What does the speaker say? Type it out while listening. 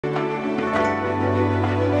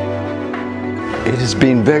It has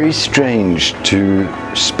been very strange to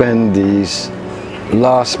spend these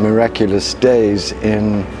last miraculous days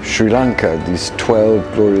in Sri Lanka, these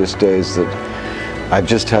 12 glorious days that I've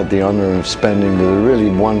just had the honor of spending with a really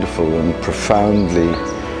wonderful and profoundly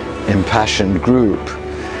impassioned group.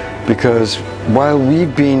 Because while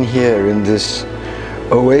we've been here in this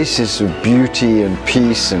oasis of beauty and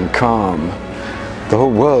peace and calm, the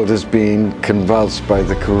whole world has been convulsed by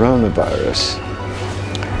the coronavirus.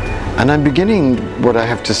 And I'm beginning what I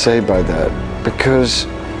have to say by that, because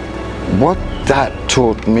what that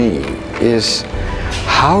taught me is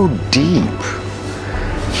how deep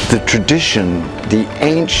the tradition, the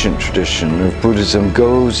ancient tradition of Buddhism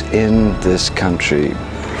goes in this country.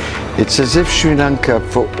 It's as if Sri Lanka,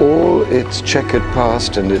 for all its checkered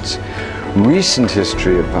past and its recent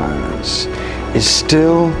history of violence, is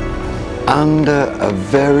still under a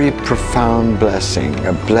very profound blessing,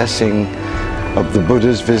 a blessing of the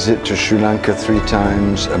Buddha's visit to Sri Lanka 3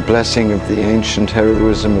 times, a blessing of the ancient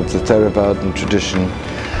heroism of the Theravadan tradition,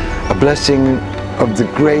 a blessing of the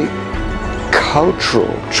great cultural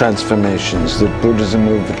transformations that Buddhism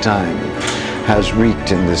over time has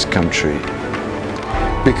wreaked in this country.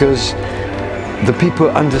 Because the people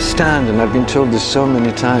understand, and I've been told this so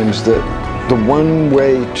many times, that the one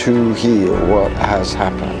way to heal what has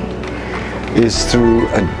happened is through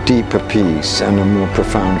a deeper peace and a more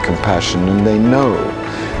profound compassion, and they know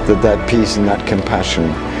that that peace and that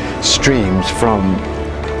compassion streams from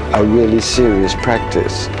a really serious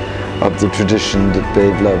practice of the tradition that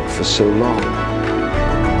they've loved for so long.